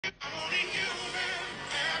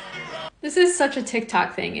This is such a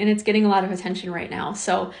TikTok thing, and it's getting a lot of attention right now.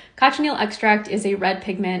 So cochineal extract is a red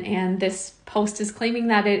pigment, and this post is claiming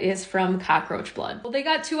that it is from cockroach blood. Well, they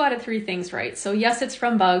got 2 out of 3 things right. So yes, it's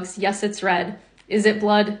from bugs. Yes, it's red. Is it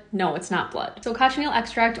blood? No, it's not blood. So cochineal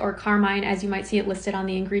extract, or carmine, as you might see it listed on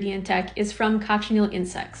the ingredient deck, is from cochineal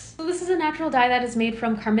insects. So this is a natural dye that is made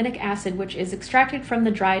from carminic acid, which is extracted from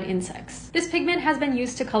the dried insects. This pigment has been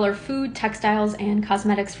used to color food, textiles, and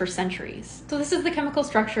cosmetics for centuries. So this is the chemical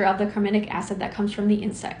structure of the carminic acid that comes from the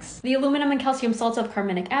insects. The aluminum and calcium salts of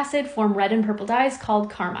carminic acid form red and purple dyes called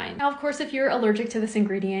carmine. Now, of course, if you're allergic to this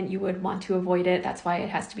ingredient, you would want to avoid it. That's why it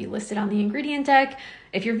has to be listed on the ingredient deck.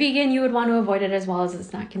 If you're vegan, you would want to avoid it as well, as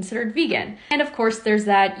it's not considered vegan. And of course, there's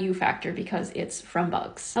that U factor because it's from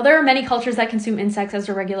bugs. Now, there are many cultures that consume insects as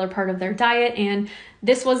a regular part of their diet, and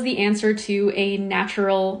this was the answer to a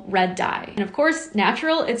natural red dye. And of course,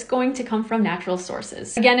 natural, it's going to come from natural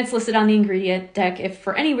sources. Again, it's listed on the ingredient deck if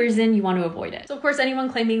for any reason you want to avoid it. So of course, anyone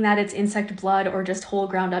claiming that it's insect blood or just whole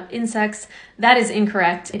ground up insects, that is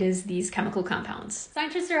incorrect. It is these chemical compounds.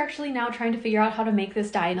 Scientists are actually now trying to figure out how to make this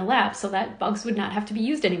dye in a lab so that bugs would not have to be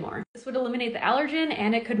used anymore. This would eliminate the allergen,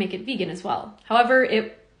 and it could make it vegan as well. However,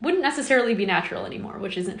 it wouldn't necessarily be natural anymore,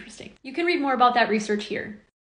 which is interesting. You can read more about that research here.